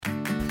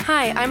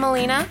Hi, I'm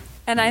Alina.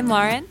 And I'm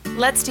Lauren.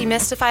 Let's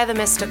demystify the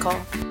mystical.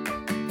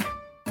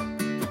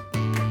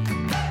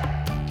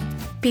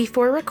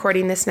 Before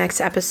recording this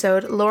next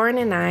episode, Lauren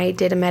and I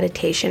did a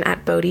meditation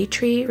at Bodhi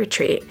Tree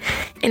Retreat.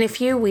 In a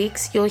few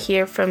weeks, you'll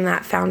hear from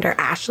that founder,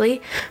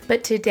 Ashley,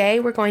 but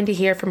today we're going to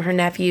hear from her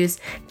nephews,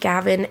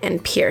 Gavin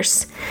and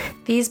Pierce.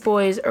 These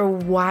boys are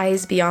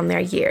wise beyond their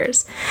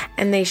years,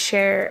 and they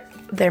share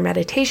their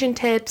meditation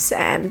tips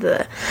and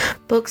the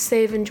books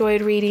they've enjoyed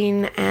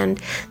reading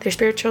and their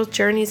spiritual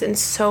journeys and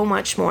so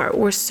much more.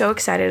 We're so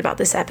excited about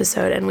this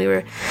episode, and we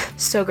were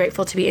so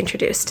grateful to be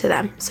introduced to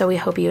them, so we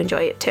hope you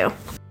enjoy it too.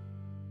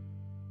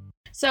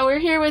 So we're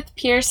here with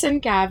Pierce and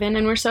Gavin,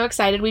 and we're so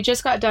excited. We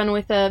just got done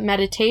with a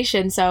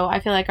meditation, so I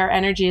feel like our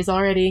energy is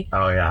already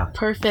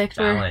perfect.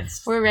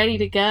 We're ready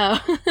to go.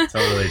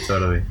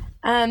 Totally.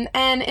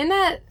 And in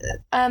that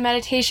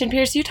meditation,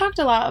 Pierce, you talked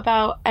a lot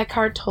about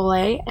Eckhart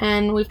Tolle,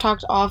 and we've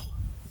talked off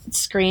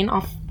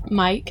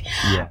mic,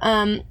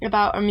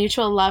 about our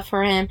mutual love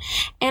for him.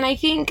 And I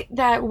think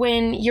that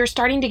when you're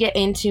starting to get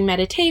into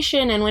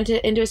meditation and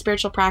into a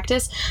spiritual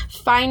practice,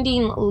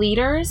 finding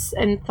leaders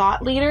and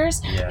thought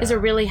leaders is a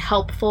really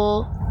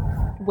helpful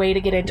way to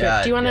get into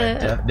it. Do you want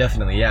to?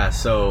 Definitely, yeah.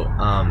 So,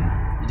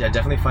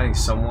 definitely finding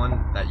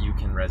someone that you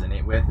can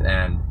resonate with,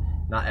 and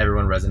not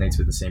everyone resonates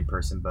with the same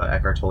person, but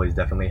Eckhart Tolle has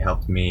definitely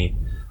helped me.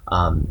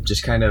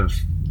 Just kind of,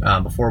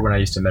 before when I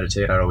used to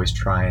meditate, I'd always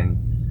try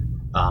and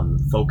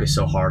focus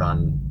so hard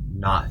on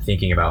not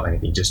thinking about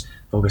anything, just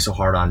focus so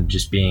hard on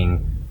just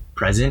being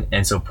present.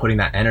 And so putting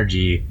that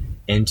energy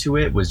into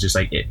it was just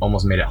like, it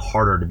almost made it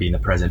harder to be in the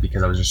present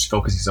because I was just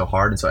focusing so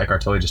hard. And so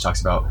Eckhart Tolle just talks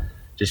about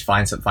just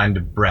find a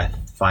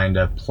breath, find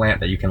a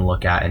plant that you can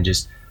look at and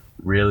just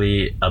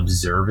really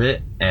observe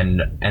it.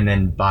 And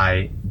then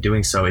by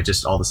doing so, it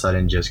just all of a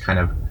sudden just kind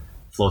of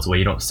floats away.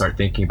 You don't start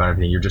thinking about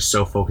everything. You're just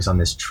so focused on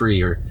this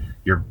tree or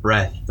your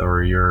breath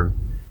or your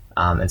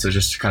and so it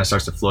just kind of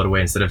starts to float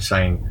away instead of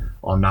saying,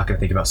 well, I'm not going to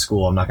think about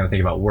school, I'm not going to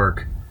think about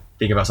work,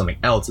 think about something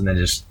else, and then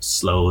just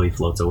slowly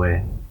floats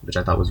away, which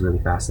I thought was really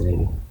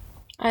fascinating.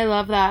 I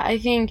love that. I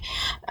think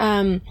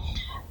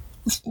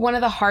one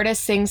of the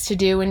hardest things to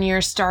do when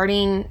you're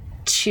starting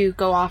to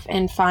go off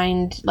and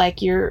find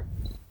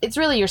it's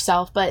really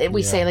yourself, but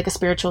we say like a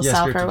spiritual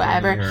self or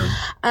whatever,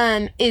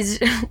 is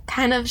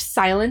kind of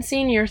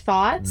silencing your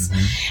thoughts.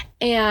 Mm-hmm.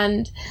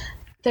 And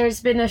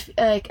there's been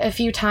a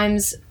few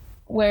times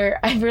where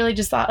I've really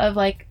just thought of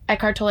like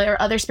Eckhart Tolle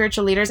or other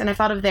spiritual leaders, and I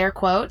thought of their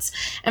quotes,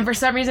 and for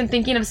some reason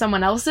thinking of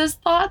someone else's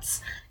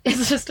thoughts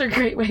is just a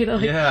great way to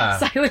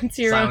silence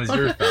your thoughts.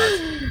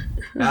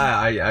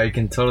 I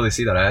can totally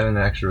see that. I haven't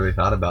actually really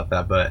thought about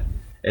that, but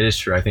it is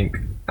true. I think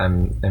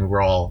and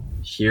we're all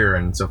here,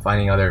 and so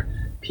finding other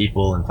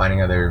people and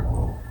finding other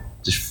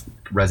just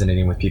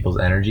resonating with people's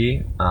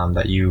energy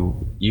that you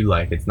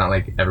like. It's not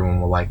like everyone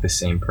will like the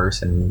same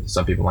person.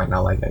 Some people might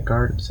not like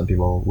Eckhart, some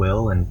people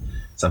will, and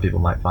some people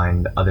might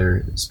find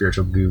other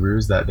spiritual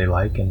gurus that they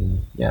like,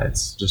 and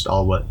it's just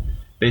all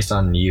based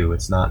on you.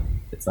 It's not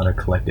a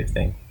collective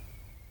thing.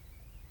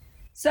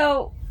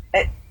 So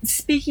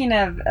speaking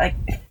of like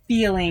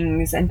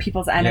feelings and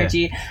people's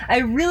energy, I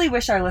really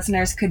wish our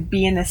listeners could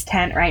be in this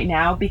tent right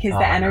now because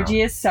the energy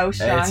is so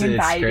strong and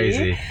vibey.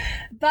 Crazy.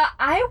 But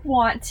I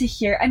want to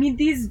hear,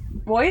 these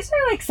boys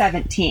are like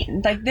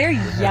 17, like they're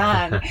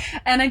young.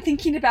 And I'm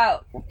thinking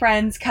about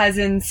friends,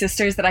 cousins,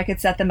 sisters that I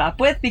could set them up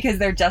with because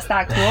they're just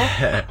that cool.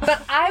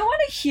 But I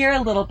want to hear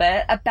a little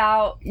bit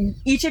about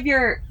each of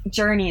your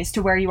journeys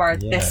to where you are at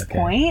this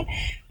point,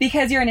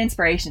 because you're an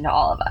inspiration to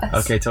all of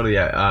us. Okay, totally.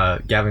 Yeah.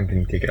 Gavin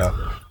can kick it off.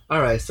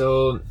 All right.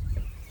 So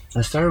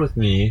I started with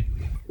me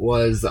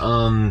was,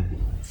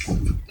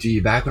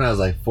 back when I was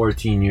like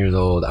 14 years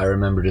old, I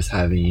remember just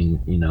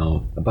having,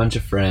 a bunch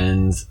of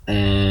friends,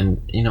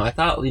 and, I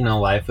thought,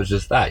 life was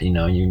just that,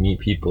 you meet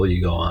people,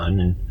 you go on,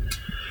 and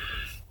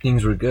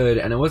things were good.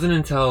 And it wasn't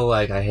until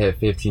like I hit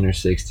 15 or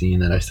 16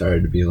 that I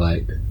started to be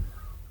like,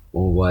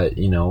 well,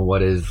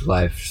 what is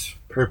life's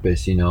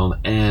purpose, and,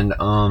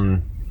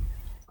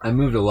 I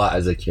moved a lot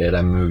as a kid.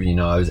 I moved,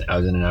 I was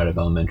in and out of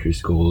elementary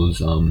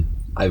schools.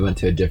 I went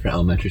to a different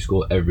elementary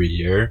school every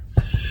year.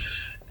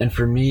 And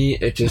for me,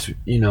 it just,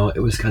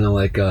 it was kind of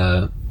like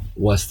a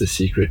what's the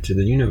secret to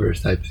the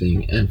universe type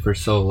thing. And for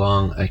so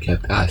long, I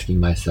kept asking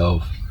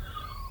myself,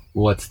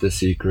 what's the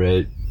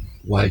secret?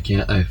 Why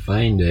can't I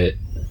find it?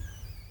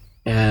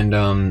 And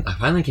I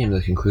finally came to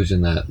the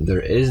conclusion that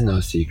there is no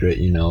secret,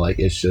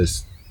 it's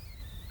just,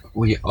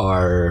 we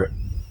are,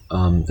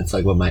 it's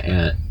like what my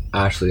Aunt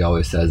Ashley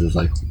always says is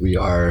like, we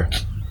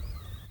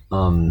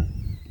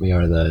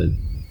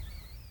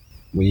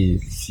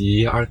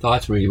see our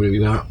thoughts.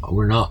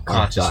 We're not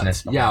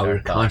consciousness.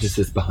 We're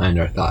consciousness behind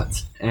our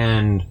thoughts.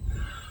 And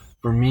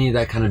for me,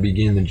 that kind of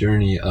began the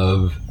journey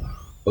of,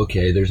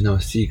 okay, there's no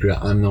secret.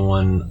 I'm the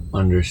one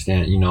I'm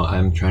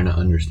trying to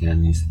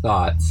understand these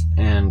thoughts.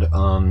 And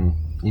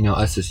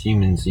us as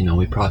humans,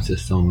 we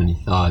process so many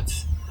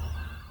thoughts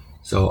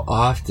so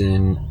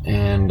often,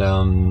 and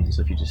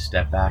So if you just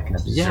step back and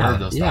observe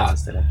those thoughts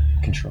instead of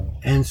control.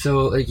 And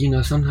so, like, you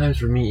know, sometimes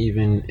for me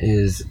even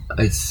is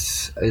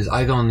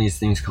I go on these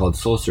things called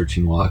soul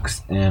searching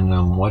walks,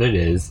 and what it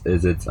is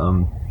it's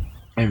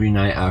every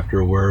night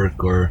after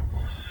work or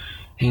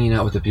hanging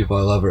out with the people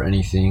I love or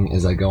anything,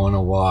 is I go on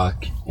a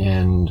walk,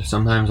 and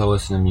sometimes I'll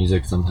listen to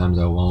music, sometimes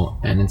I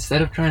won't, and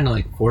instead of trying to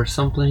like force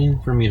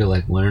something for me to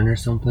like learn or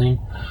something,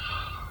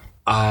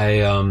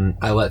 I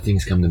let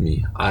things come to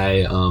me.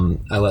 I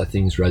let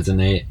things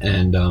resonate,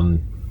 and a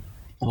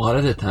lot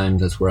of the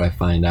times that's where I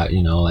find out,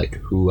 you know, like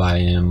who I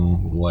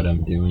am, what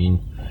I'm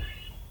doing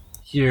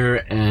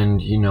here,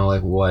 and, you know,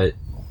 like what,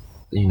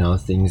 you know,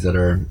 things that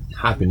are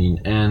happening.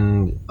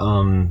 And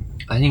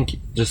I think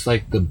just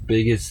like the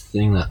biggest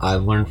thing that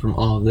I've learned from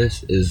all of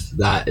this is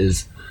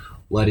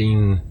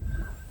letting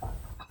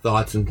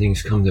thoughts and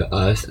things come to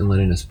us and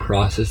letting us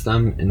process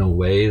them in a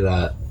way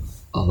that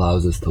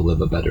allows us to live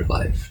a better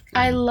life.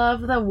 I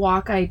love the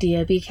walk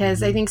idea,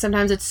 because I think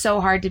sometimes it's so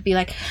hard to be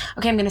like,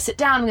 okay, I'm going to sit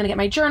down, I'm going to get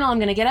my journal, I'm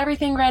going to get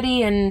everything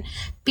ready and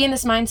be in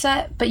this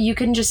mindset. But you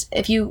can just,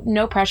 if you,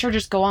 no pressure,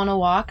 just go on a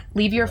walk,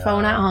 leave your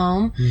phone at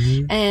home,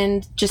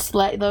 and just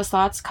let those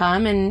thoughts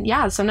come. And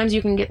sometimes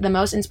you can get the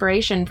most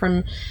inspiration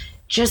from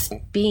just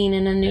being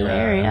in a new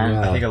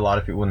area. I think a lot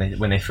of people,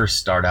 when they first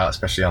start out,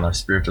 especially on their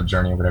spiritual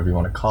journey or whatever you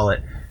want to call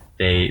it,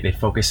 they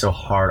focus so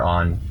hard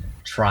on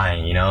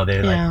trying, you know,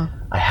 they're like,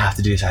 I have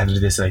to do this, I have to do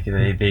this. Like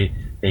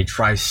they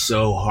try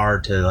so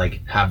hard to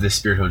like have this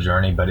spiritual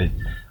journey, but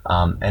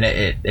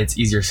it's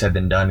easier said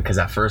than done, because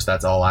at first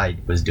that's all I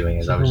was doing,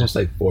 is I was just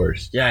like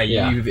forced.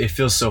 It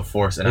feels so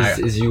forced, and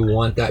is you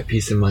want that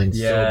peace of mind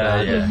so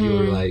bad that you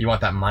were like, you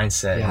want that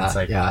mindset. And it's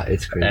like,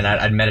 it's crazy. And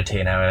I'd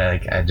meditate, and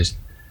I just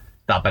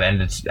thought by the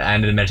end of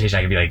the meditation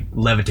I could be like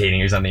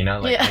levitating or something, you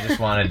know, like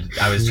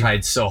I was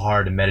tried so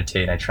hard to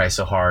meditate, I try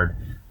so hard,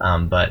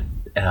 but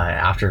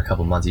after a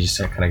couple months you just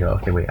kind of go,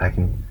 okay, wait, I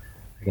can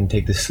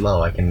take this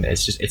slow.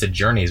 It's a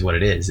journey is what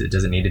it is. It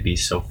doesn't need to be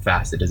so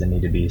fast. It doesn't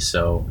need to be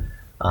so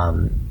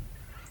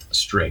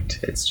strict.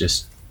 It's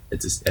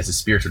a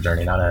spiritual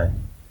journey, not a,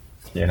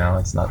 you know,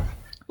 it's not.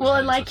 Well,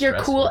 and like your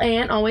cool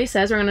aunt always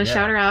says, we're going to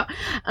shout her out.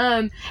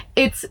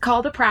 It's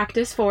called a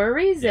practice for a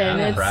reason.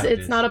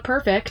 It's not a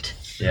perfect.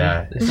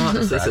 Yeah. It's not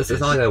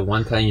like that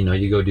one time, you know,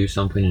 you go do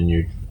something and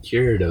you're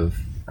cured of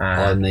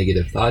all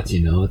negative thoughts,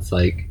 you know. It's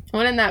like,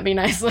 wouldn't that be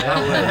nice? One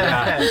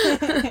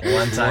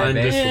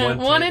time,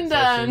 one and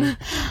done.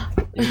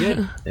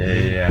 Good.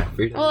 Yeah.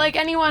 Well, like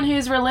anyone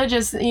who's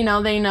religious, you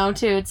know, they know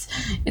too.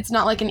 It's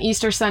not like an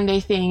Easter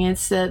Sunday thing.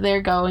 It's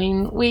they're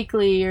going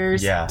weekly or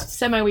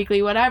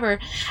semi-weekly, whatever.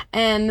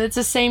 And it's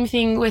the same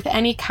thing with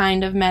any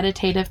kind of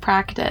meditative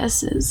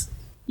practice. Is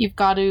you've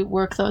got to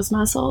work those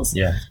muscles.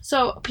 Yeah.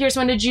 So, Pierce,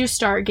 when did you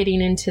start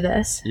getting into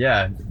this?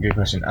 Yeah, good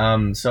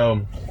question.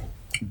 So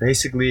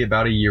basically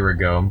about a year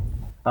ago.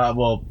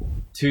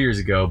 2 years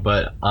ago,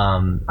 but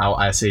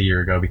I say a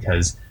year ago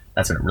because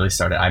that's when it really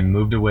started. I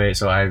moved away,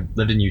 so I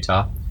lived in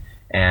Utah,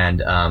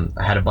 and I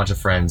had a bunch of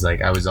friends.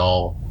 Like I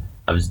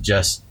was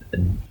just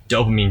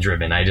dopamine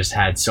driven. I just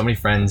had so many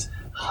friends,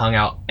 hung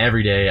out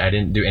every day. I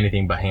didn't do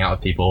anything but hang out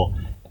with people,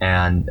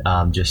 and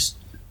just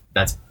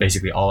that's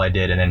basically all I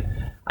did. And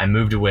then I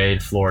moved away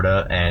to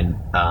Florida, and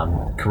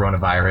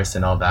coronavirus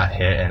and all that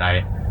hit, and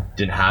I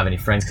didn't have any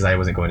friends because I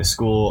wasn't going to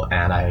school,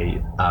 and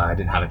I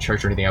didn't have a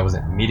church or anything. I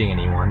wasn't meeting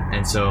anyone,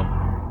 and so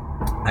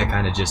I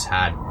kind of just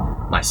had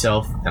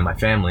myself and my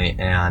family.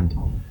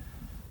 And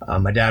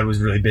my dad was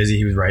really busy.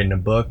 He was writing a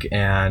book,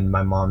 and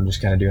my mom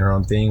just kind of doing her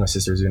own thing. My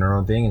sister was doing her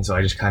own thing, and so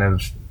I just kind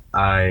of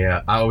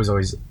I was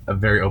always a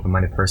very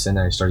open-minded person.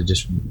 I started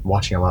just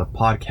watching a lot of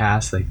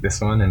podcasts like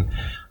this one, and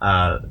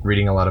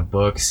reading a lot of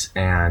books,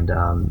 and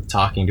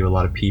talking to a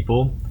lot of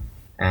people.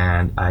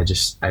 And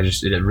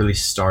it really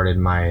started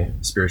my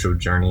spiritual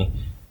journey.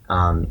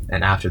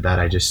 And after that,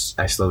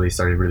 I slowly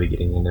started really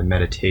getting into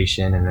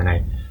meditation. And then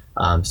I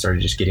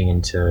started just getting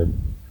into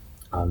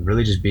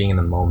really just being in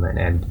the moment.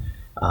 And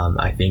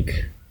I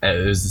think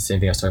it was the same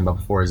thing I was talking about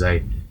before, is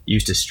I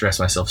used to stress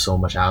myself so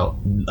much out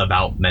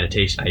about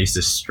meditation. I used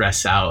to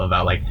stress out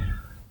about like,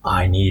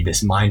 I need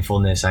this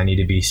mindfulness. I need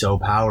to be so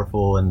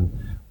powerful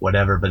and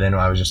whatever. But then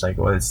I was just like,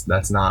 well,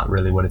 that's not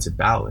really what it's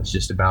about.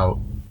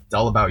 It's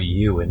all about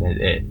you. And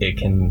it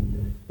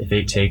can, if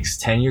it takes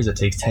 10 years, it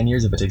takes 10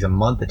 years. If it takes a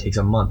month, it takes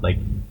a month. Like,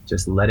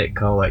 just let it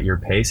go at your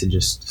pace, and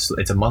just,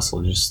 it's a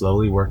muscle. Just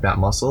slowly work that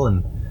muscle.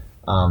 And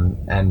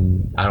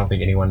I don't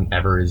think anyone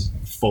ever is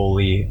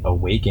fully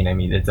awakened. I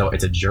mean,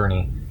 it's a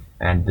journey,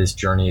 and this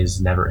journey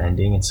is never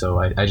ending. And so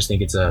I just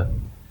think it's a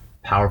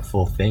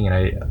powerful thing.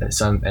 And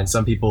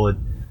some people,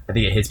 I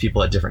think it hits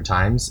people at different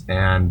times.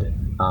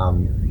 And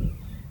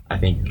I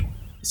think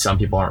some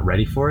people aren't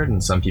ready for it,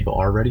 and some people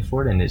are ready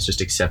for it, and it's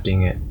just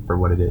accepting it for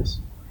what it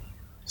is.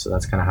 So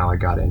that's kind of how I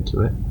got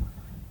into it.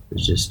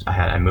 It's just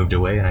I moved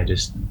away, and I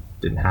just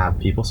didn't have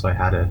people, so I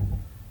had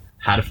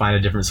to find a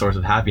different source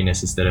of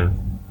happiness instead of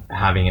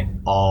having it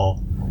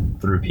all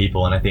through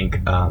people. And I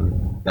think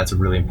that's a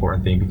really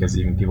important thing, because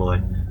even people,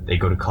 like, they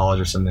go to college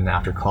or something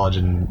after college,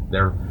 and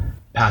they're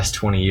past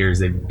 20 years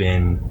they've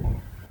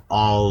been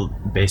all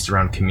based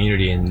around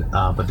community, and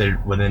but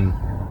they're within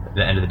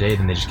the end of the day,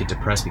 then they just get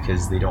depressed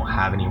because they don't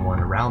have anyone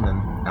around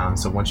them.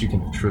 So once you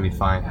can truly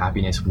find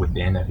happiness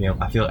within,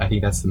 I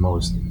think that's the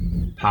most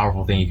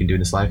powerful thing you can do in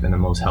this life, and the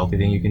most healthy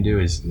thing you can do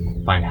is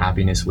find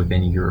happiness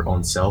within your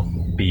own self.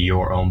 Be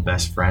your own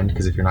best friend,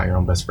 because if you're not your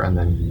own best friend,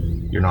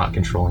 then you're not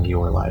controlling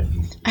your life.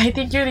 I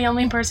think you're the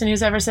only person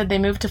who's ever said they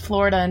moved to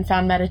Florida and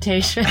found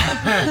meditation.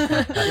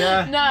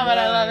 Yeah. No, but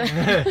I love it.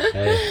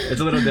 Hey,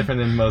 it's a little different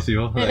than most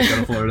people that go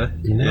to Florida.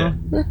 Yeah.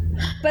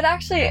 But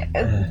actually,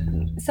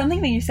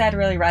 something that you said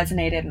really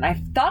resonated, and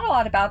I've thought a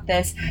lot about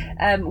this.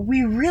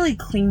 We really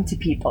cling to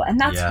people, and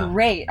that's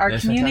great. Our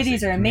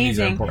communities are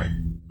amazing.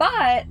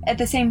 But at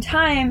the same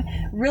time,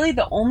 really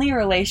the only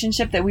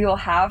relationship that we will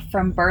have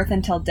from birth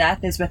until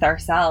death is with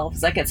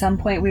ourselves. Like at some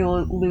point we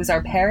will lose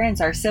our parents,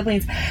 our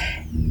siblings,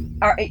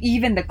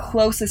 even the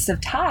closest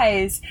of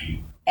ties.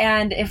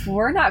 And if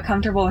we're not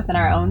comfortable within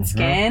our own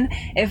skin,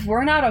 if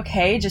we're not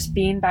okay just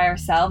being by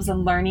ourselves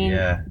and learning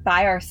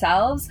by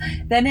ourselves,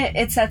 then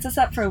it sets us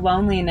up for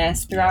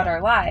loneliness throughout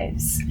our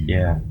lives.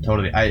 Yeah,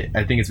 totally.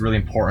 I think it's really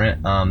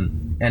important.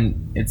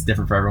 And it's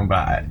different for everyone,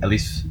 but at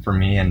least for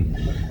me, and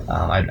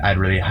I'd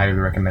really highly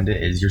recommend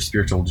it, is your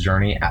spiritual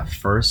journey at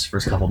first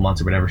couple of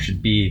months or whatever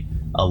should be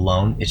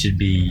alone. It should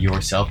be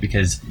yourself,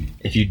 because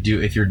if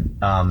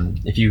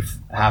you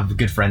have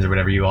good friends or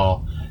whatever, you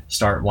all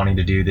start wanting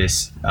to do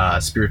this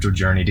spiritual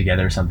journey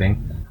together or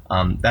something.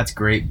 That's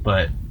great,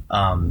 but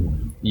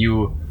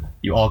you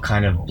all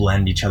kind of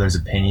blend each other's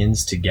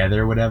opinions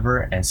together or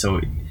whatever, and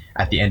so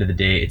at the end of the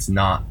day, it's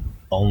not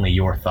only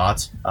your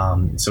thoughts.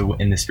 So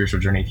in the spiritual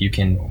journey, if you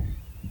can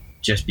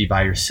just be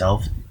by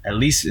yourself, at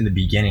least in the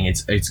beginning,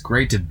 it's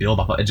great to build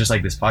off, just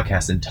like this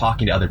podcast and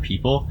talking to other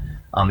people.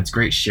 It's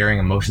great sharing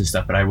emotion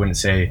stuff, but I wouldn't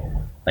say,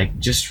 like,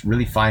 just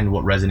really find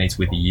what resonates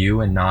with you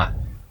and not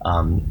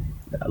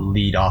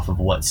lead off of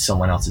what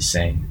someone else is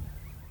saying.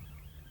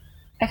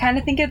 I kind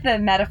of think of the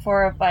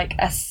metaphor of like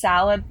a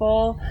salad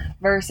bowl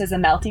versus a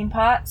melting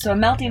pot. So a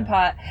melting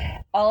pot,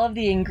 all of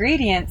the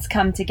ingredients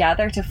come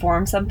together to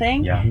form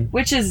something,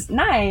 which is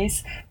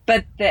nice,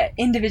 but the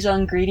individual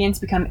ingredients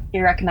become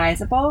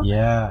irrecognizable.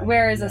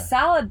 Whereas a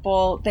salad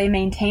bowl, they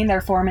maintain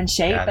their form and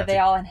shape, but they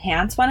all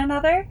enhance one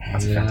another.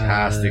 That's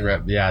fantastic.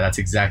 Yeah, that's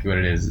exactly what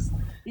it is.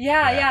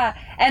 Yeah.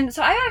 And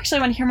so I actually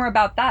want to hear more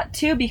about that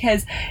too,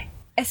 because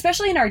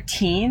especially in our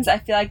teens, I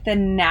feel like the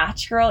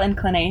natural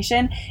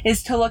inclination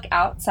is to look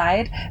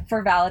outside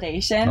for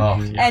validation.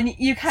 And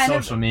you kind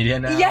social media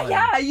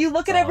now. You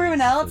look at everyone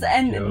else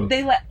and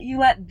they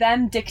let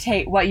them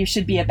dictate what you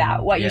should be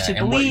about, what you should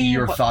believe, what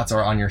your thoughts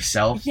are on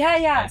yourself.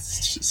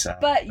 That's just sad,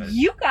 but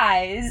you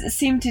guys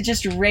seem to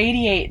just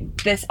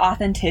radiate this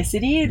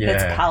authenticity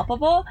that's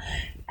palpable.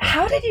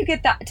 How did you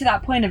get to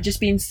that point of just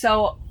being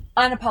so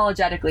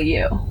unapologetically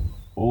you?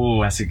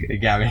 Oh, that's a good,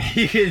 Gavin.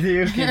 you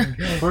can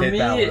For me,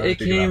 it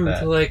came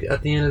to, like,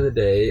 at the end of the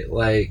day,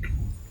 like,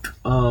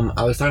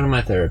 I was talking to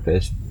my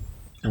therapist,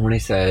 and what he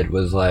said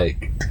was,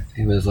 like,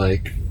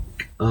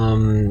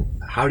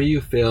 how do you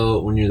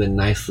feel when you're the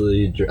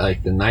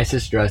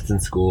nicest dressed in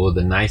school,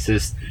 you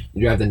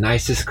drive the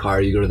nicest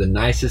car, you go to the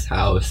nicest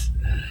house?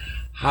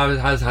 How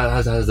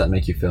does that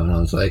make you feel? And I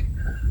was like,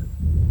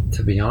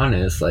 to be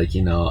honest, like,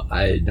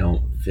 I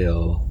don't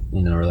feel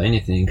really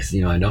anything, because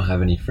I don't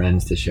have any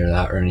friends to share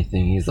that or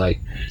anything. He's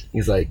like,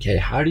 hey,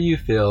 how do you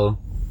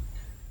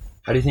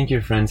think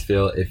your friends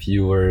feel if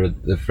you were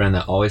the friend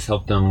that always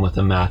helped them with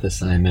a math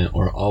assignment,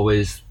 or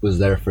always was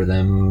there for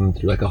them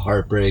through like a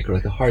heartbreak or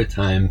like a hard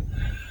time?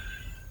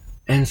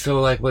 And so,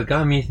 like, what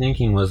got me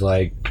thinking was,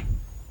 like,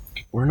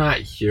 we're not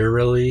here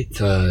really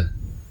to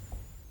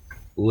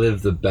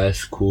live the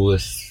best,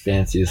 coolest,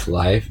 fanciest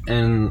life.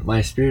 And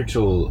my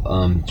spiritual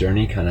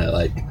journey kind of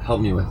like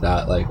helped me with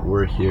that. Like,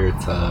 we're here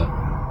to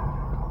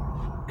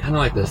kind of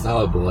like the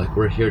salad bowl, like,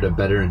 we're here to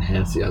better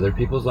enhance the other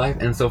people's life.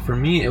 And so for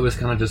me, it was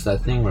kind of just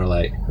that thing where,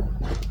 like,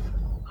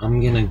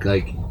 I'm gonna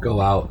like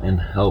go out and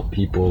help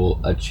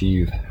people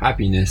achieve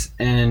happiness.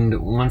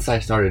 And once I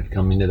started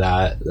coming to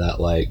that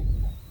like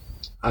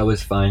I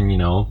was fine,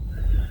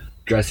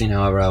 dressing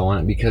however I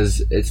want,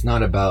 because it's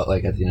not about,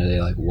 like, at the end of the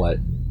day, like, what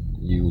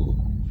you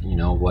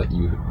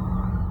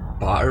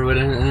bought or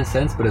whatever, in a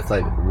sense, but it's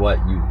like what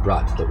you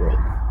brought to the world.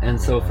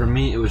 And so for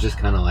me, it was just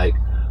kind of like,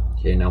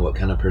 okay, now what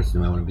kind of person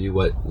do I want to be?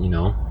 What do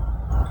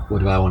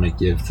I want to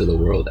give to the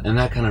world? And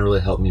that kind of really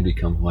helped me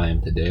become who I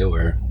am today,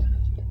 where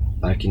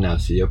I can now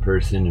see a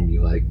person and be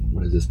like,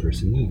 what does this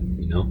person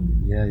mean?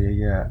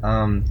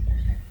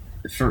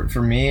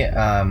 For me,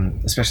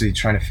 especially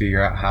trying to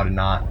figure out how to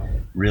not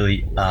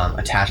really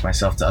attach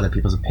myself to other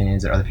people's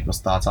opinions or other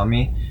people's thoughts on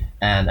me.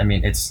 And I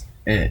mean,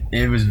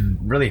 it was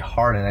really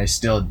hard, and I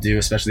still do,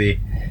 especially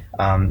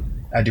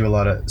I do a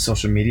lot of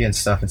social media and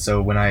stuff, and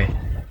so when I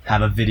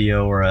have a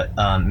video or a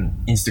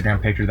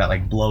Instagram picture that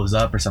like blows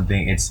up or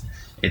something, it's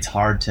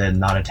hard to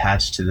not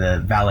attach to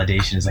the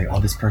validation. It's like, oh,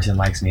 this person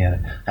likes me,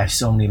 and I have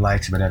so many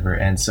likes or whatever.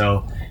 And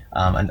so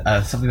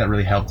something that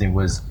really helped me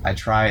was I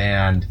try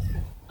and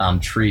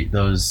treat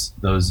those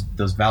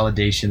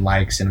validation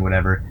likes and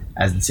whatever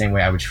as the same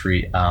way I would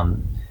treat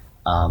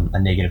a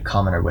negative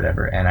comment or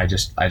whatever, and I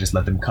just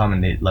let them come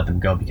and they let them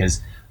go,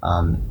 because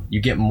you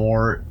get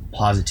more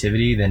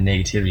positivity than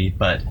negativity,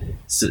 but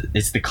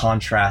it's the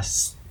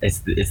contrast. It's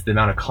the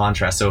amount of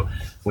contrast. So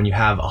when you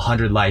have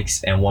 100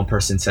 likes and one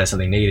person says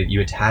something negative,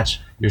 you attach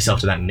yourself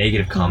to that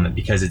negative comment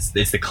because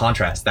it's the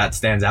contrast that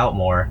stands out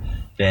more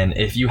than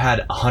if you had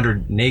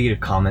 100 negative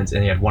comments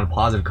and you had one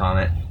positive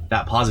comment.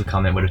 That positive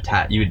comment would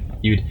attach. You'd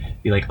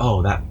be like,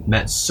 oh, that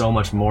meant so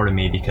much more to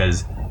me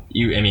because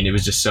it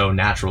was just so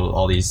natural,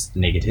 all these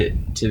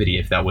negativity,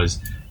 if that was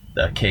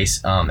the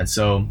case. And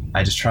so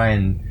I just try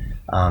and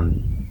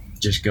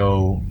just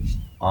go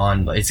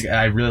on.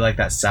 I really like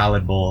that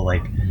salad bowl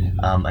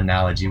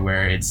analogy,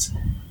 where it's,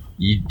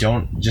 you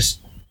don't just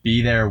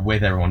be there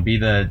with everyone, be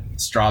the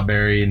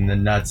strawberry and the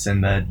nuts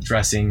and the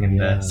dressing and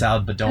the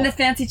salad, but don't, and the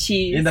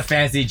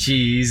fancy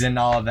cheese and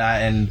all of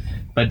that,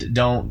 but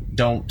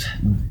don't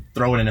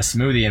throw it in a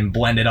smoothie and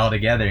blend it all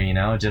together,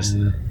 just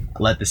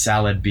let the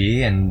salad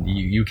be, and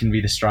you can be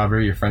the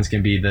strawberry, your friends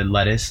can be the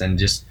lettuce, and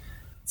just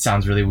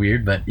sounds really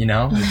weird, but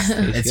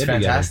it's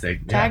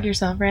fantastic. Tag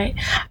yourself, right?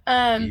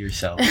 Be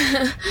yourself.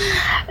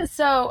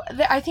 So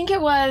I think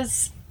it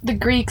was the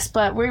Greeks,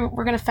 but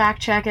we're gonna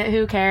fact check it.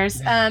 Who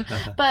cares?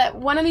 But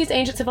one of these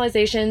ancient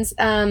civilizations,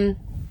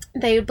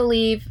 they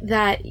believe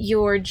that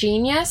your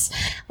genius,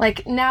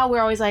 now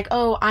we're always like,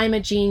 oh, I'm a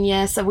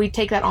genius, so we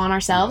take that on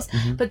ourselves.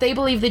 But they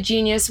believe the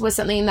genius was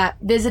something that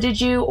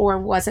visited you or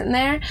wasn't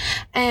there.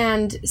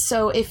 And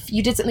so if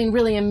you did something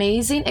really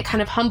amazing, it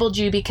kind of humbled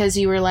you because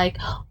you were like,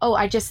 oh,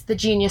 the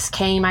genius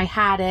came, I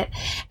had it.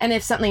 And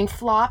if something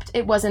flopped,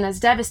 it wasn't as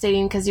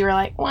devastating because you were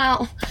like,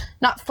 well,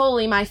 not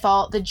fully my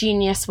fault, the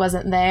genius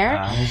wasn't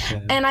there.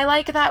 Okay. And I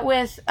like that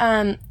with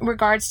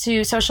regards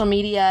to social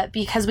media,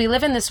 because we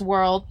live in this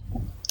world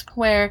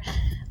where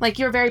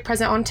you're very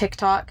present on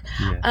TikTok.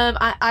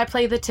 I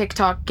play the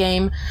TikTok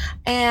game,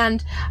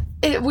 and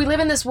we live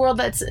in this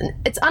world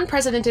it's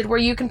unprecedented, where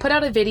you can put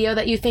out a video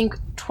that you think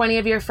 20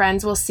 of your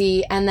friends will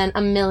see and then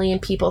 1 million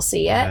people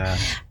see it,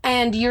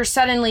 and you're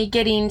suddenly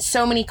getting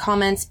so many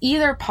comments,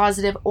 either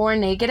positive or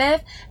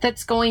negative,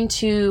 that's going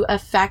to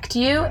affect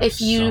you.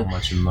 So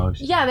much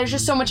emotion. There's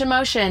just so much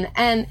emotion,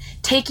 and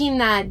taking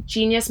that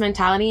genius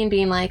mentality and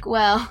being like,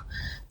 well,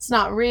 it's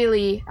not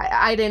really,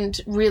 I didn't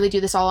really do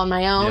this all on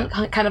my own,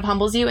 kind of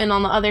humbles you. And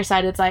on the other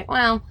side, it's like,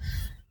 well,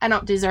 I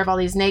don't deserve all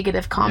these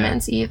negative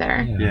comments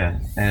either. Yeah,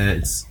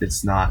 and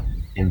it's not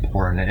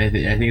important. I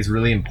think it's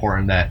really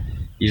important that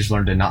you just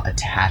learn to not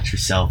attach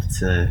yourself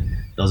to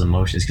those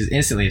emotions, because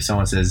instantly if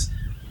someone says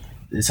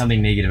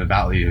something negative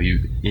about you,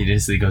 it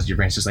instantly goes to your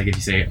brain. It's just like if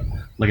you say,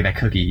 look at that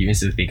cookie, you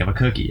instantly think of a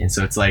cookie. And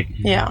so it's like,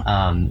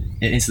 it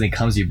instantly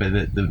comes to you.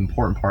 But the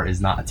important part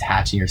is not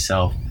attaching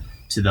yourself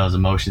to those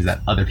emotions that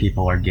other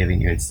people are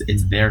giving you.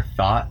 It's their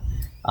thought,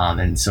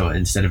 and so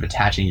instead of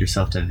attaching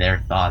yourself to their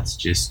thoughts,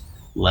 just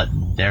let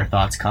their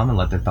thoughts come and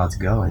let their thoughts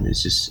go, and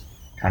it's just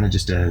kind of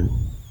just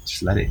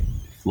let it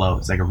flow.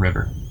 It's like a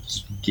river,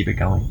 just keep it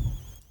going.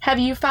 Have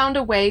you found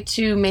a way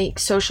to make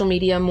social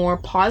media more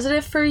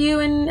positive for you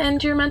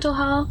and your mental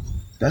health?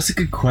 That's a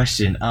good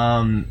question.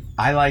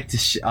 I like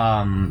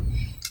to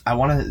I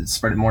want to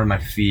spread it more in my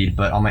feed,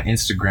 but on my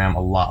Instagram,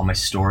 a lot on my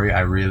story, I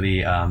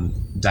really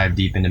dive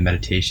deep into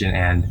meditation,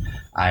 and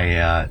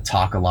I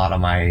talk a lot on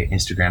my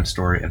Instagram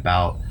story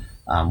about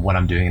what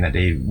I'm doing that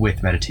day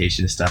with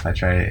meditation and stuff. I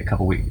try a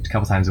couple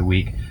times a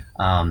week,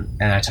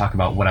 and I talk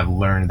about what I've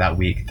learned that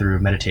week through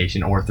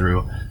meditation or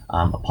through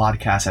a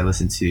podcast I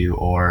listen to,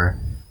 or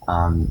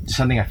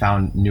something I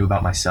found new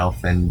about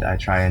myself, and I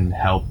try and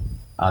help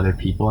other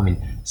people.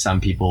 Some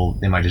people,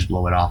 they might just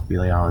blow it off, be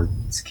like, oh,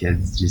 this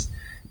kid's just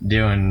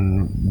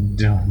doing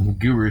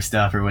guru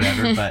stuff or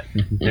whatever, but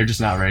they're just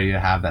not ready to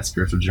have that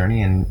spiritual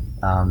journey, and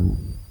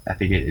I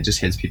think it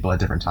just hits people at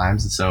different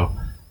times. And so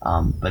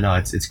but no,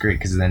 it's great,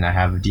 because then I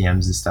have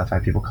DMs and stuff. I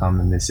have people come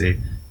and they say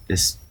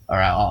this, or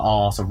I'll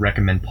also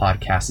recommend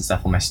podcasts and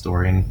stuff on my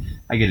story, and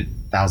I get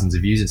thousands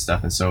of views and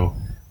stuff. And so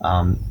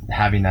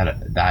having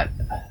that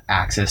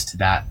access to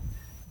that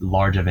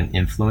large of an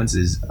influence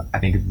is, I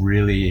think,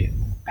 really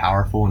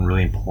powerful and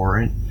really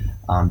important.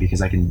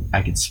 Because I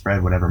can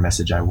spread whatever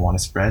message I want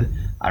to spread.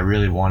 I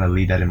really want to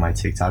lead that in my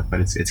TikTok, but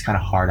it's kind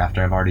of hard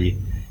after I've already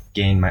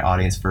gained my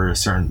audience for a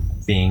certain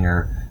thing,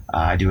 or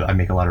I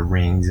make a lot of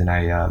rings, and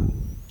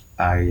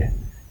I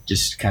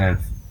just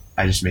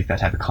make that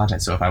type of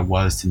content. So if I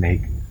was to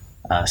make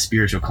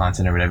spiritual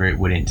content or whatever, it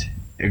wouldn't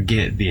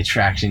get the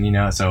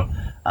attraction, So,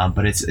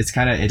 but it's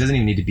kind of, it doesn't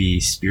even need to be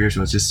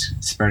spiritual. It's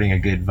just spreading a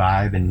good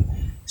vibe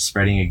and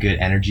spreading a good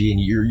energy,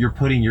 and you're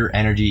putting your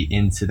energy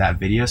into that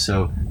video.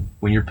 So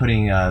when you're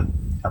putting a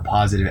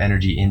positive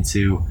energy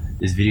into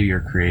this video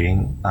you're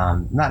creating,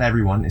 not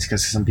everyone, it's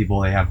because some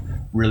people, they have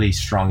really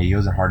strong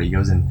egos and hard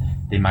egos, and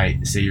they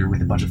might say you're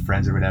with a bunch of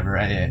friends or whatever.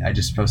 I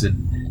just posted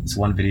this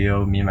one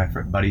video, me and my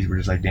buddies were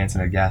just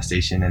dancing at a gas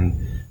station, and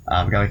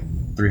we got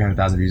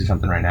 300,000 views or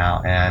something right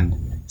now, and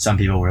some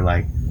people were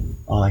like,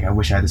 oh, I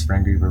wish I had this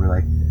friend group, or we're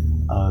like,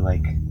 oh,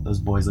 those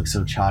boys look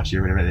so chachi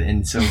or whatever.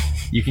 And so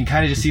you can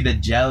kind of just see the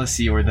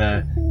jealousy or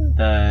the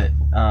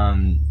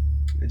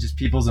the just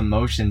people's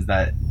emotions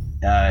that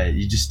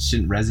you just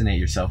shouldn't resonate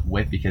yourself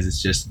with, because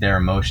it's just their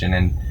emotion.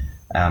 And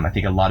I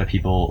think a lot of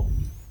people,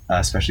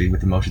 especially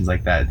with emotions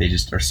like that, they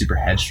just are super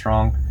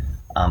headstrong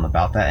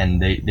about that,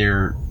 and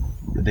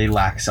they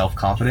lack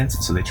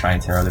self-confidence, so they try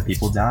and tear other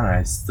people down.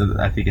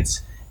 And I think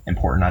it's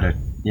important not to,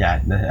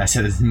 I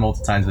said this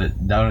multiple times,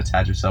 but don't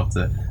attach yourself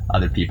to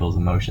other people's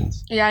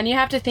emotions. Yeah, and you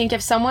have to think,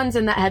 if someone's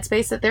in that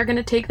headspace that they're going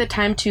to take the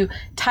time to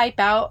type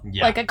out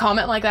like a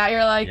comment like that,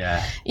 you're like,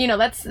 you know,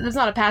 that's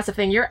not a passive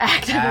thing. You're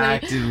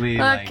actively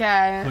like,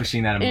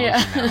 pushing that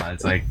emotion out.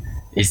 It's like,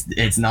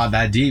 it's not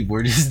that deep.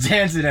 We're just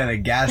dancing at a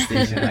gas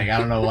station. Like, I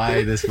don't know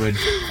why this would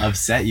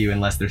upset you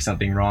unless there's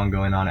something wrong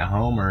going on at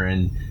home or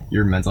in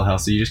your mental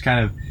health. So you just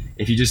kind of,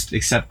 if you just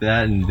accept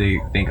that and they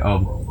think,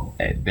 oh,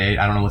 I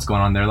don't know what's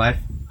going on in their life,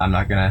 I'm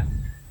not gonna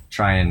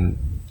try and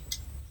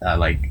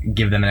like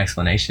give them an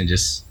explanation.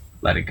 Just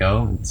let it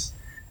go.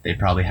 They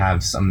probably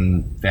have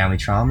some family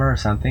trauma or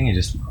something, and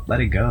just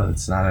let it go.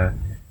 It's not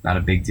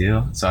a big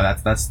deal. So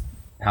that's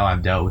how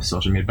I've dealt with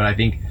social media. But I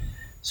think,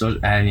 so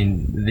I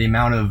mean, the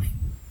amount of,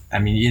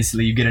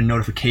 instantly you get a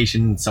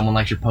notification, someone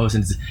likes your post,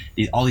 and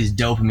it's all these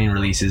dopamine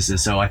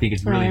releases. So I think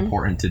it's really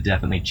important to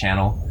definitely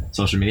channel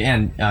social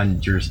media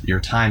and your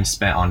time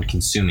spent on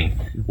consuming,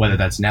 whether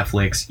that's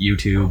Netflix,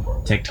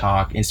 YouTube,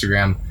 TikTok,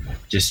 Instagram.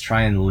 Just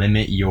try and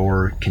limit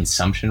your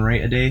consumption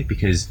rate a day,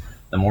 because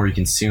the more you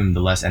consume, the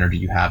less energy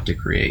you have to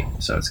create.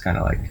 So it's kind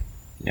of like,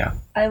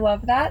 I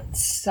love that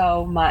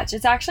so much.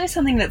 It's actually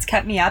something that's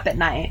kept me up at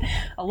night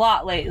a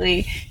lot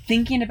lately,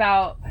 thinking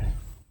about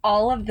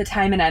all of the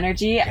time and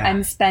energy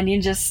I'm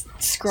spending just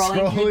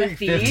scrolling through the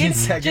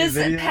feed, just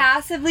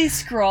passively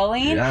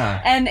scrolling,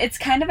 and it's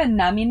kind of a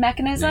numbing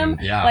mechanism.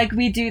 Like,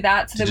 we do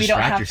that so that we don't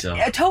have so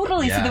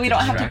that we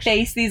don't have to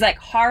face these like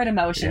hard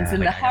emotions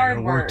and the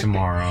hard work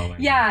tomorrow.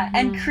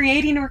 And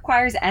creating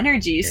requires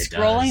energy.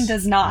 Scrolling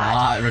does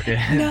not.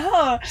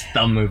 No, just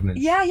thumb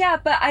movements.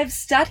 But I've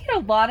studied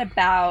a lot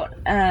about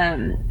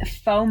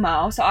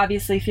FOMO, so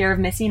obviously fear of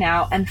missing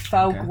out, and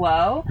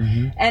FOGLO,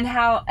 and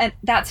how, and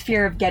that's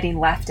fear of getting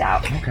left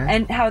out,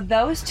 and how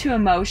those two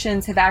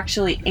emotions have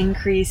actually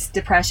increased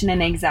depression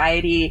and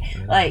anxiety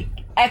like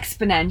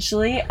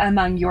exponentially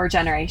among your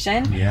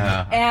generation.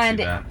 And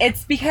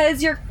it's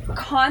because you're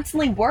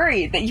constantly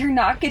worried that you're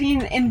not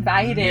getting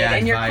invited,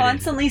 and you're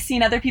constantly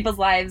seeing other people's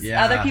lives,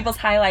 other people's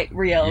highlight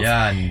reels,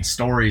 and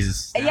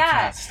stories,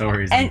 Snapchat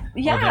stories, and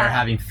they're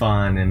having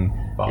fun, and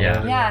but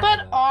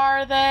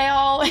are they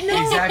all?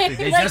 Exactly,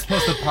 they just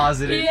post a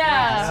positive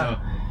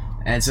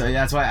so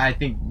that's why I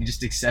think you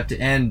just accept it.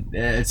 And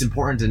it's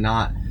important to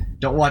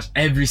don't watch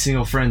every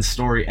single friend's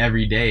story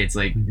every day. It's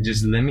like,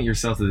 just limit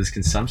yourself to this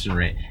consumption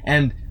rate,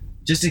 and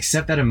just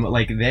accept that,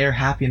 like, they're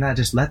happy in that.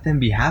 Just let them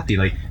be happy.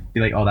 Like, be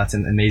like, oh, that's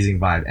an amazing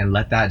vibe, and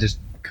let that just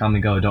come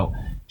and go. Don't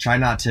try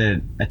not to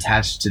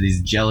attach to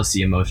these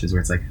jealousy emotions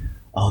where it's like,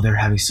 oh, they're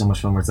having so much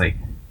fun, where it's like,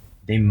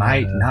 they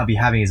might not be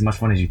having as much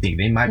fun as you think.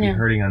 They might be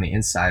hurting on the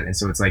inside. And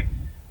so it's like,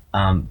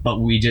 but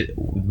we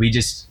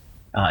just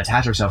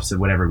attach ourselves to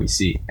whatever we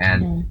see,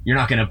 and you're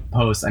not going to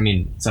post, some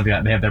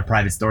people, they have their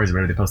private stories or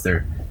whatever, they post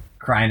their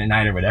crying at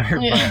night or whatever,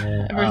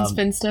 everyone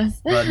spins stuff.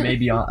 But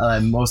maybe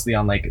on mostly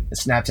on like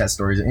Snapchat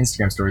stories or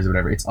Instagram stories or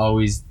whatever, it's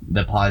always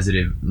the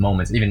positive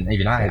moments. Even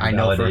I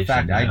know for a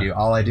fact I do.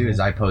 All I do is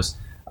I post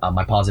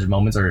my positive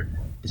moments, or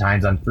the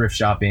times I'm thrift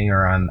shopping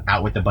or I'm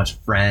out with a bunch of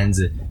friends,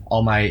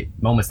 all my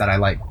moments that I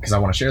like, because I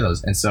want to share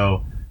those. And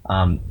so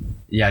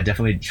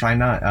definitely try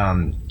not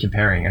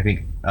comparing. I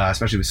think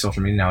especially with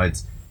social media now,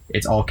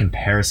 it's all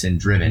comparison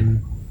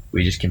driven.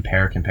 We just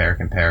compare.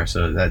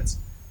 So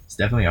it's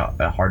definitely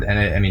a hard.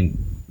 And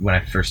when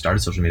I first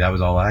started social media,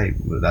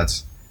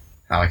 that's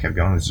how I kept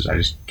going. I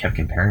just kept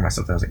comparing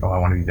myself. I was like, oh, I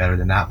want to be better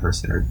than that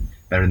person, or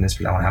better than this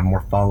person. I want to have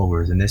more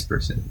followers than this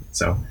person.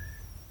 So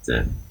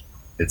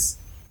it's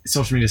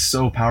social media is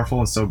so powerful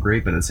and so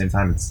great, but at the same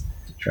time, it's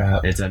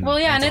trap. It's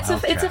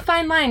a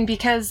fine line,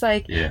 because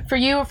like for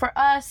you or for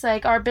us,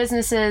 like our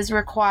businesses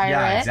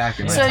require it.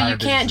 Exactly. So you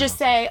can't just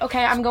say,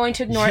 okay, I'm going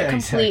to ignore it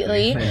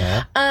completely.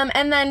 Exactly.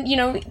 And then,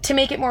 to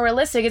make it more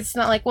realistic, it's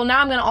not like, well, now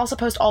I'm going to also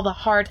post all the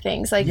hard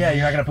things. Like, you're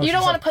not going to post. You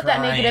don't want to put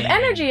that negative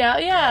energy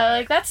out.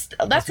 Like that's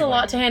a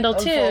lot to handle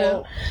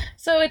too.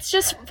 So it's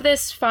just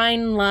this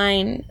fine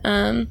line.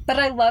 But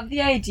I love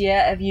the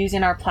idea of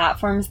using our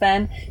platforms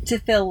then to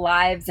fill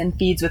lives and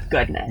feeds with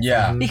goodness.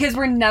 Yeah. Because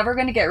we're never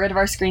going to get rid of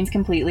our screens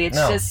completely. It's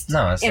just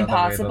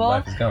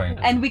impossible.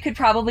 And we could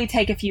probably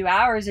take a few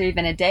hours or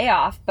even a day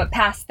off, but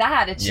past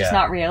that, it's just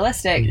not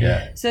realistic.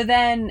 So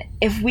then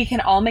if we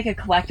can all make a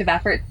collective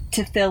effort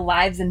to fill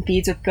lives and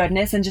feeds with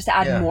goodness and just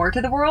add more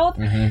to the world,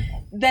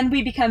 then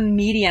we become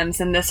mediums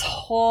in this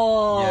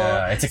whole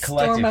it's a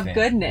storm of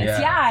goodness.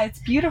 Yeah, it's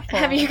beautiful.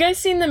 Have you guys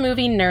seen the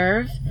movie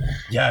Nerve?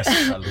 Yes,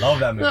 I love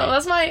that movie. No,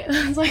 that's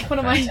like one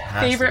of my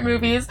favorite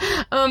movies.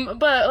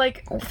 But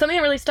like something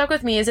that really stuck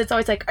with me is it's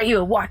always like, are you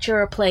a watcher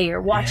or a player?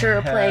 Watcher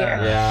or player?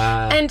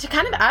 Yeah. And to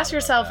kind of ask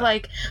yourself,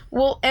 like,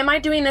 well, am I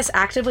doing this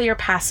actively or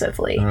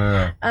passively?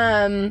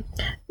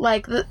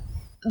 Like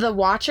the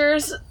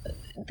watchers,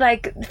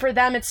 like for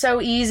them it's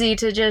so easy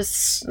to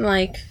just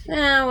like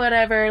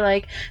whatever,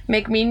 like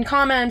make mean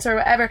comments or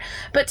whatever,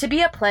 but to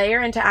be a player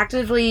and to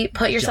actively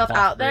put yourself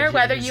out there,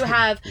 whether you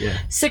have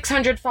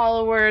 600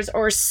 followers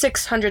or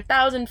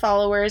 600,000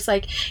 followers,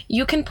 like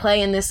you can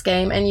play in this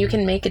game and you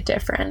can make a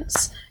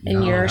difference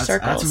in your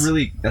circles.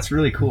 That's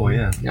really cool.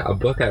 Yeah, a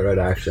book I read,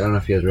 actually, I don't know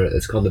if you guys read it,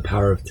 it's called The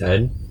Power of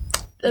TED.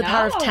 The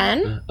Power of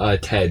 10?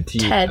 TED.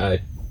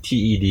 TED.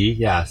 TED.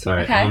 Yeah,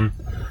 sorry. Okay.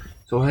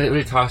 So what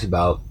it talks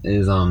about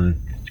is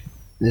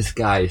this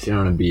guy is sitting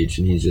on a beach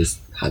and he's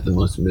just had the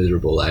most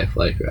miserable life,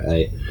 like,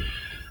 right?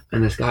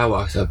 And this guy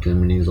walks up to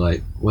him and he's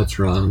like, "What's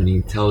wrong?" And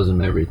he tells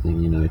him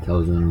everything, he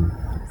tells him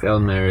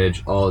failed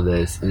marriage, all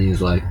this, and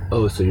he's like,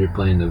 "Oh, so you're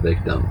playing the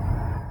victim."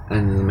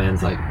 And the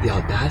man's like, the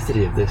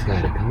audacity of this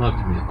guy to come up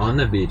to me on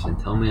the beach and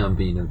tell me I'm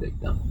being a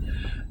victim.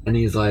 And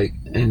he's like,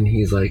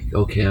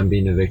 okay, I'm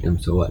being a victim,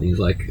 so what? And he's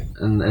like,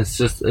 and it's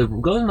just,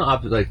 it goes in the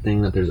opposite, like,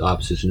 thing that there's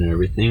opposition in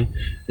everything.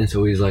 And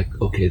so he's like,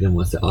 okay, then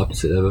what's the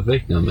opposite of a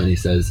victim? And he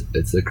says,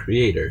 it's the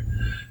creator.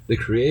 The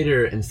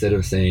creator, instead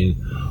of saying,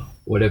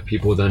 what have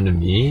people done to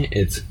me?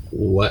 It's,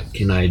 what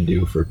can I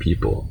do for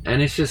people?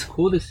 And it's just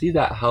cool to see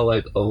that, how,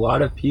 like, a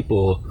lot of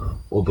people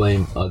will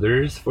blame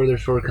others for their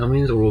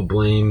shortcomings, or will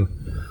blame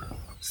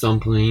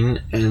something,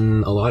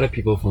 and a lot of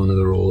people fall into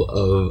the role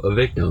of a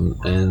victim,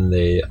 and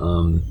they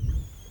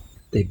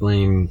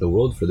blame the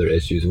world for their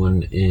issues,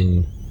 when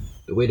in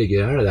the way to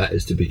get out of that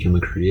is to become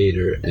a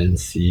creator and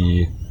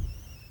see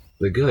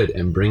the good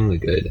and bring the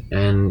good.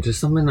 And just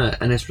something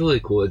that, and it's really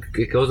cool,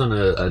 it goes on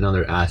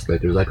another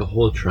aspect. There's like a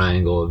whole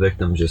triangle. A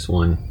victim's just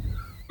one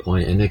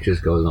point, and it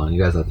just goes on.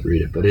 You guys have to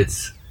read it, but it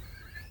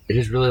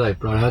just really like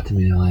brought out to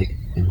me, like,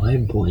 am I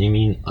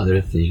blaming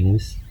other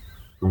things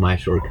for my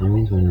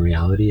shortcomings, when in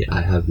reality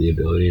I have the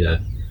ability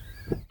to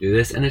do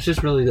this? And it's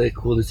just really like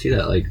cool to see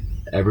that, like,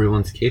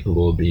 everyone's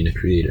capable of being a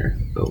creator,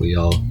 but we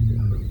all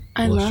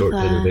love short to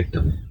the that.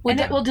 victim.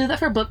 We'll do that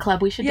for book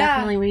club. We should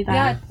definitely read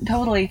that. Yeah,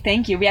 totally.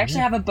 Thank you. We actually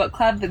have a book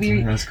club that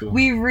That's cool.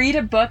 we read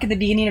a book at the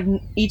beginning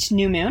of each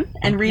new moon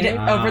and read it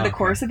over the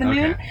course of the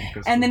moon.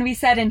 And then we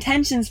set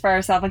intentions for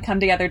ourselves and come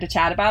together to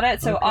chat about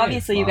it. So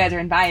obviously you guys are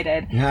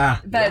invited. Yeah.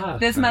 But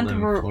this month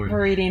we're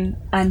reading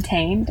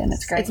Untamed, and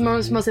it's great. It's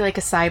mostly like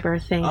a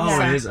cyber thing. Oh,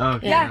 so. it is? Oh,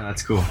 okay. Yeah.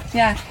 That's cool.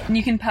 Yeah, and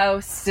you can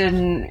post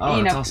and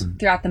that's awesome.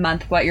 throughout the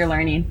month what you're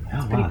learning.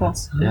 It's pretty cool.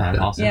 Yeah,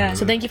 awesome. Yeah.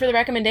 So thank you for the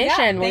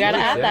recommendation. Yeah, we got to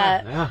thank add you.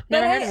 that. Yeah.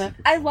 Never But heard of it.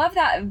 I love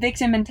that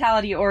victim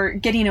mentality, or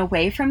getting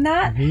away from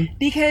that,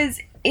 because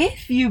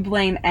if you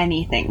blame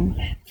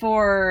anything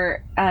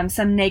for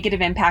some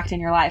negative impact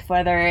in your life,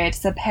 whether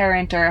it's a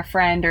parent or a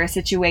friend or a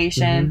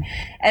situation,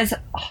 as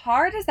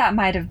hard as that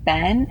might have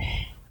been,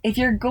 if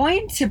you're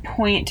going to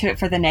point to it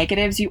for the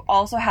negatives, you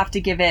also have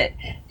to give it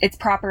its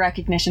proper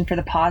recognition for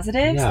the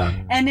positives. Yeah.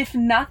 And if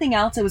nothing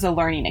else, it was a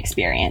learning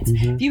experience.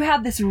 If you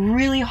had this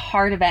really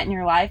hard event in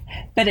your life,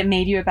 but it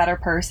made you a better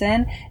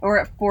person, or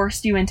it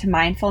forced you into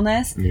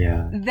mindfulness,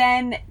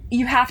 then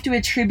you have to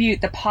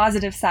attribute the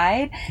positive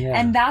side.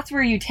 And that's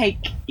where you take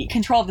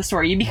control of the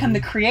story. You become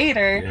the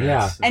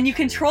creator, and you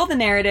control the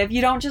narrative. You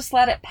don't just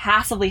let it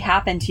passively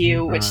happen to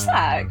you, which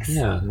sucks.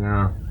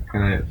 No,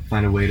 kind of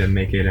find a way to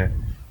make it a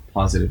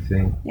positive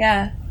thing.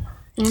 Yeah.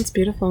 That's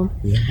beautiful.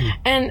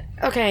 And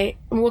okay,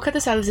 we'll cut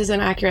this out. This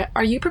isn't accurate.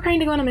 Are you preparing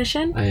to go on a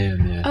mission? I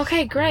am, yeah.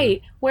 Okay,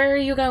 great. Where are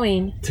you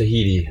going?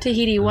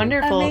 Tahiti.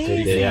 Wonderful.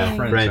 Amazing. Yeah,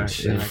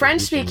 French. French.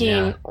 French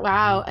speaking.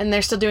 Wow. And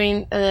they're still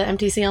doing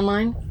MTC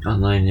online?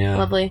 Online, yeah.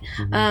 Lovely.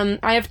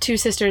 I have two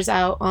sisters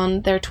out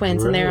on, they're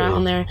twins, and they're out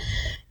on their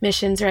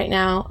missions right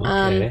now.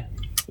 Okay.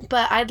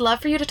 But I'd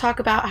love for you to talk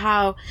about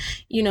how,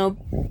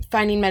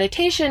 finding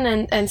meditation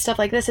and stuff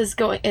like this is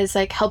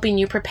like helping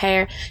you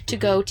prepare to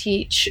go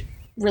teach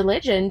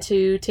religion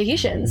to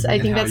Tahitians. I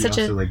think that's such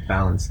also, like,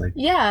 balance, like,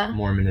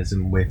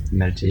 Mormonism with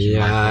meditation.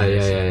 Yeah.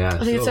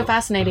 I think it's so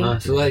fascinating.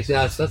 So like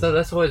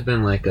that's always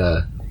been like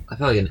I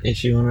feel like an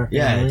issue in our family.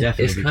 Yeah,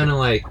 definitely. It's kind of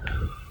like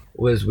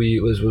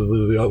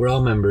we're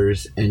all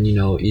members, and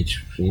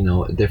each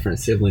different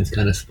siblings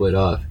kind of split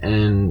off,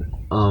 and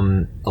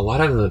a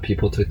lot of the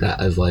people took that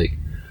as like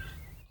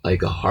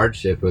a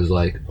hardship. It was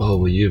like, oh,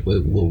 we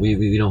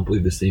don't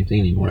believe the same thing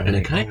anymore, and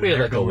it kind of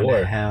created like a war.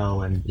 To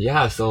hell and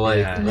so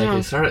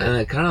it started, and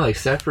it kind of like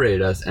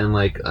separated us, and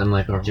like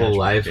our whole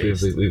lives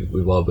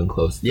we've all been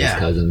close as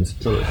cousins.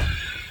 Totally.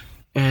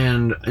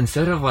 And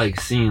instead of like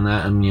seeing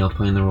that and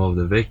playing the role of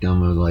the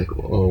victim, it was like,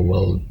 oh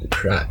well,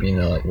 crap,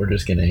 like we're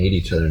just gonna hate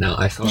each other now.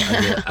 I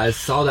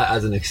saw that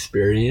as an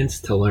experience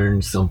to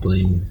learn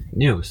something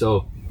new.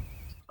 So,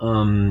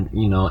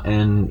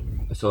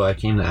 and so I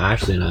came to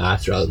Ashley and I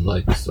asked her, I was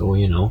like,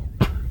 so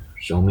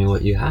show me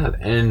what you have.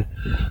 And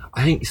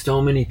I think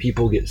so many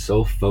people get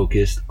so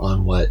focused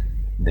on what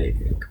they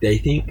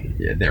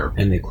think,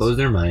 and they close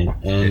their mind.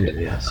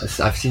 And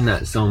I've seen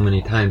that so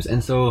many times,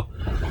 and so.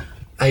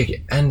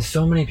 And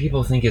so many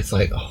people think it's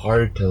like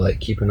hard to like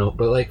keep an open,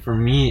 but like for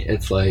me,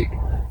 it's like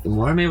the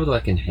more I'm able to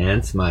like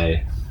enhance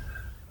my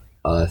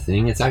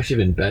thing, it's actually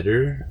been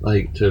better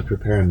like to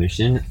prepare a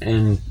mission.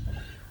 And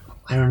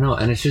I don't know,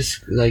 and it's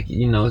just like,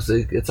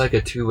 it's like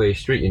a two-way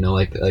street,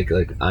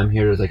 like I'm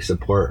here to like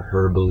support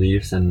her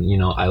beliefs, and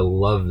I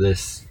love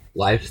this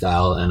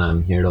lifestyle, and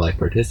I'm here to like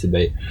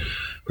participate,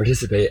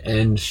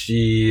 and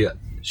she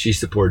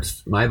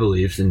supports my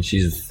beliefs, and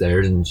she's there,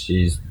 and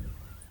she's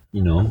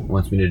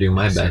wants me to do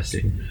my best.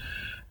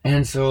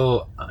 And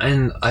so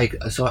I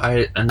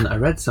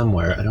read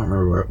somewhere, I don't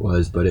remember where it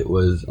was, but it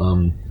was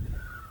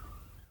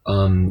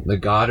the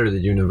God or the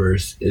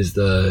universe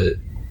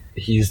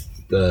he's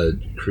the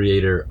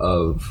creator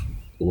of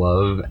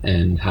love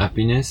and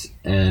happiness,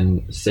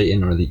 and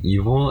Satan or the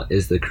evil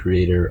is the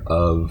creator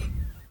of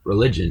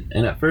religion.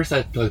 And at first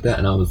I took that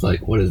and I was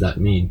like, what does that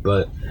mean?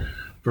 But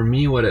for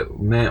me, what it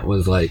meant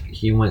was like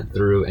he went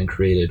through and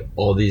created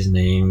all these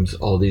names,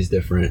 all these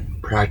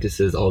different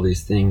practices, all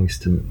these things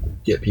to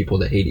get people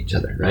to hate each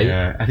other, right?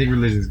 Yeah, I think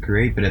religion is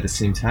great, but at the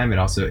same time,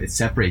 it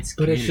separates.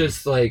 But it's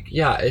just like,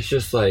 it's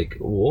just like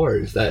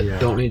wars that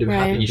don't need to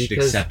happen. You should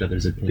accept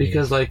others' opinions.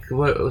 Because like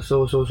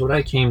what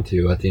I came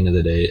to at the end of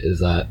the day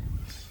is that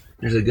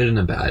there's a good and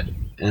a bad,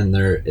 and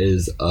there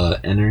is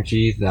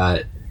energy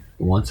that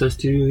wants us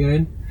to do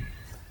good,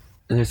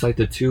 and there's like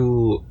the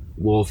two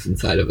wolves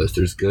inside of us.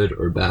 There's good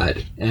or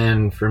bad,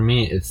 and for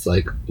me it's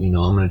like, I'm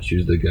gonna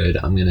choose the good.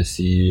 I'm gonna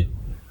see,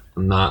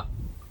 I'm not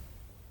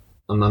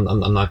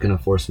gonna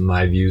force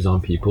my views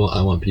on people.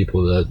 I want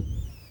people to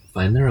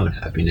find their own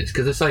happiness,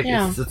 because it's like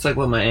it's like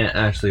what my aunt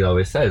Ashley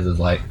always says is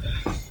like,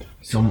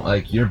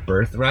 your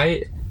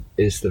birthright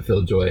is to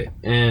feel joy.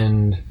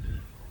 And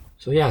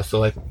so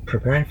like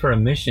preparing for a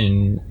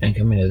mission and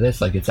coming to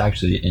this, like it's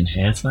actually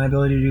enhanced my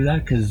ability to do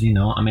that, because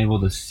I'm able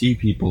to see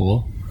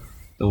people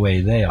the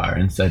way they are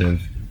instead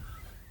of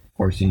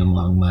forcing them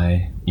along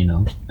my,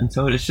 and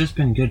so it's just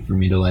been good for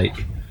me to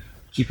like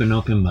keep an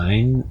open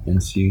mind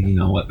and see,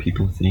 what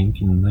people think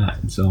and that.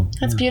 And so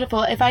that's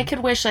beautiful. If I could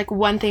wish like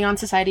one thing on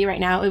society right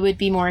now, it would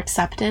be more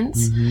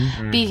acceptance,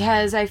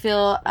 because I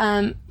feel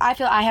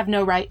I have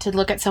no right to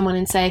look at someone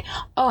and say,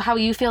 oh, how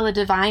you feel the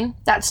divine,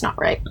 that's not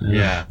right.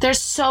 Yeah. There's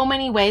so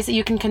many ways that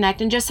you can connect,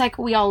 and just like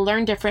we all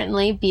learn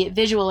differently, be it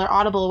visual or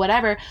audible or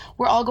whatever,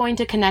 we're all going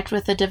to connect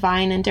with the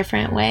divine in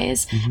different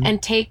ways, and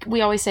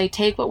we always say,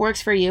 take what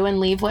works for you and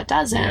leave what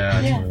doesn't.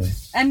 Yeah. Totally.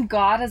 And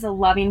God, as a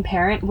loving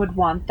parent, would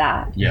want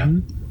that. Yeah.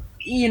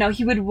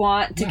 He would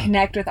want to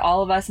connect with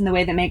all of us in the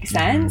way that makes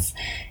sense.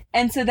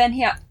 And so then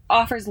he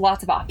offers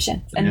lots of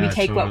options, and we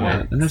take what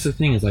works. And that's the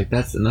thing, is like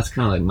that's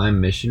kind of like my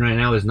mission right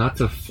now, is not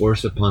to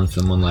force upon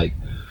someone like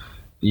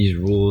these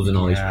rules and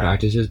all these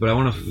practices, but I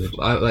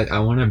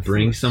want to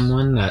bring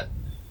someone that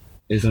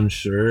is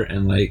unsure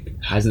and like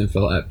hasn't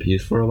felt at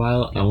peace for a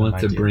while. I want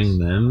to bring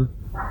them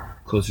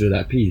closer to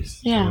that peace.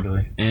 Yeah.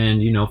 Totally.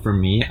 And for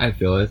me, I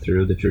feel it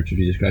through the Church of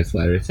Jesus Christ of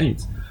Latter-day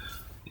Saints.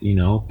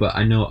 But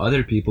I know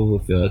other people who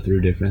feel it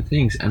through different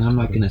things, and I'm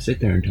not going to sit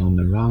there and tell them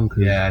they're wrong,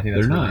 because I think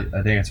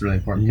that's really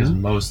important,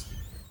 because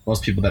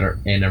most people that are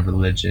in a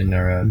religion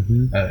or a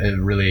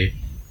really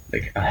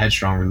like a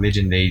headstrong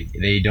religion,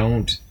 they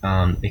don't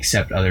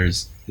accept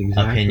others'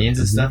 opinions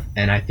and stuff.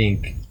 And I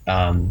think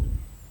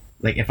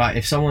like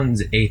if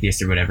someone's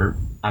atheist or whatever,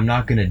 I'm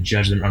not going to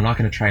judge them. I'm not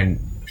going to try and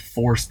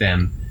force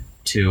them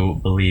to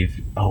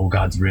believe, oh,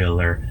 God's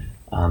real, or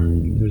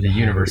the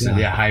universe,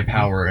 high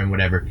power and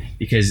whatever,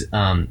 because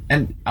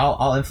and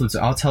I'll influence it.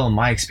 I'll tell them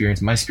my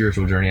experience, my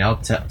spiritual journey. I'll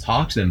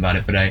talk to them about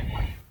it, but at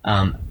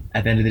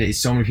the end of the day,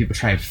 so many people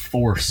try and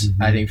force.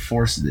 I think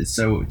force is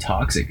so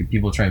toxic.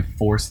 People try and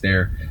force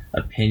their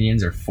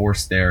opinions or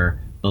force their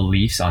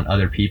beliefs on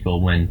other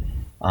people, when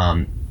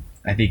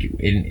I think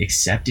in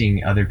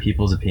accepting other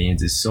people's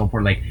opinions is so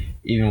important. Like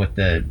even with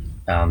the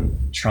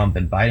Trump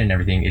and Biden and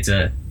everything,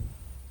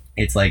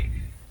 it's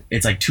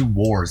like two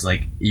wars.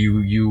 Like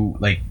you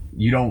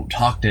don't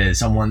talk to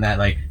someone that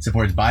like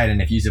supports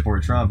Biden if you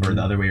support Trump, or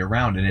the other way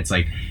around. And it's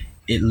like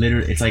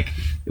it's like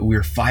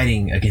we're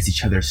fighting against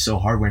each other so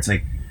hard, when it's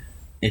like,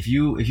 if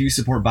you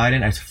support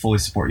Biden, I fully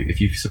support you.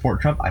 If you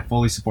support Trump, I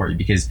fully support you,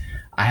 because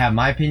I have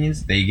my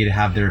opinions, they get to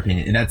have their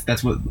opinion. And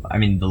that's what I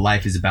mean, the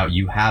life is about.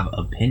 You have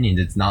opinions.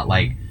 It's not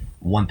like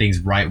one thing's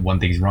right, one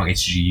thing's wrong.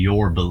 It's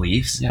your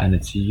beliefs. Yeah, and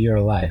it's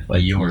your life.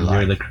 Like you're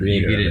the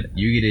creator.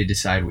 You get to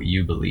decide what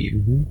you believe.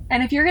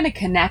 And if you're going to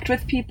connect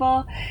with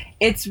people,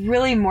 it's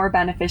really more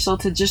beneficial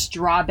to just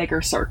draw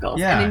bigger circles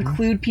and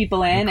include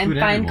people in and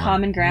find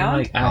common ground.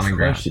 Like common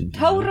ground.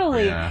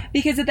 Totally. Yeah.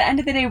 Because at the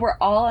end of the day, we're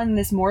all in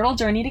this mortal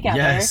journey together.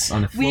 Yes,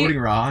 on a floating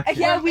rock.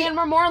 Yeah, and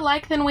we're more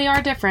alike than we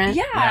are different.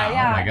 Yeah.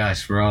 Oh my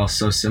gosh, we're all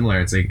so similar.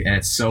 It's like, and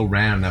it's so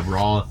random that we're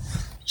all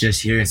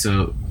just here. And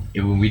so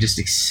when we just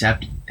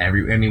accept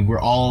we're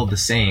all the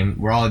same.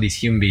 We're all these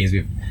human beings. We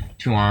have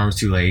 2 arms,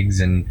 2 legs,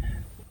 and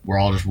we're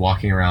all just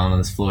walking around on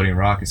this floating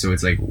rock. And so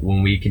it's like,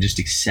 when we can just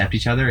accept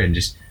each other and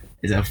just,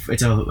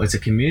 it's a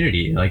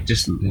community. Like,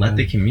 just let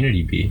the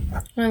community be.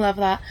 I love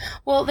that.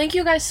 Well, thank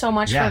you guys so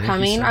much for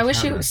coming. I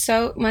wish you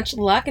so much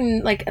luck,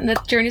 and like the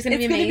journey's gonna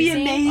be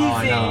amazing.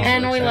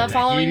 And we love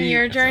following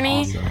your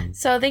journey. Awesome.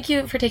 So thank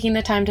you for taking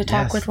the time to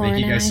talk with Lauren.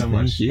 Thank you guys so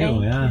much. Thank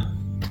you. Thank you.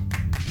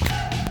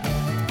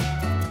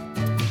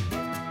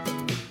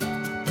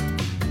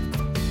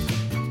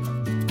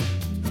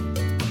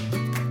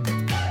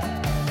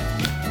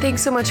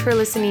 Thanks so much for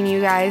listening,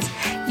 you guys.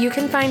 You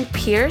can find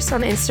Pierce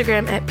on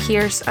Instagram at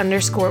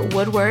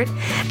Pierce_Woodward,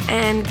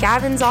 and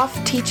Gavin's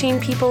off teaching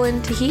people in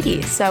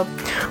Tahiti. So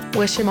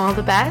wish him all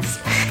the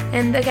best.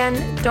 And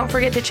again, don't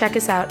forget to check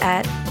us out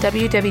at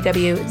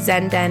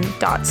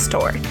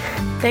www.zenden.store.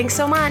 Thanks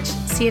so much.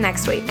 See you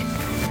next week.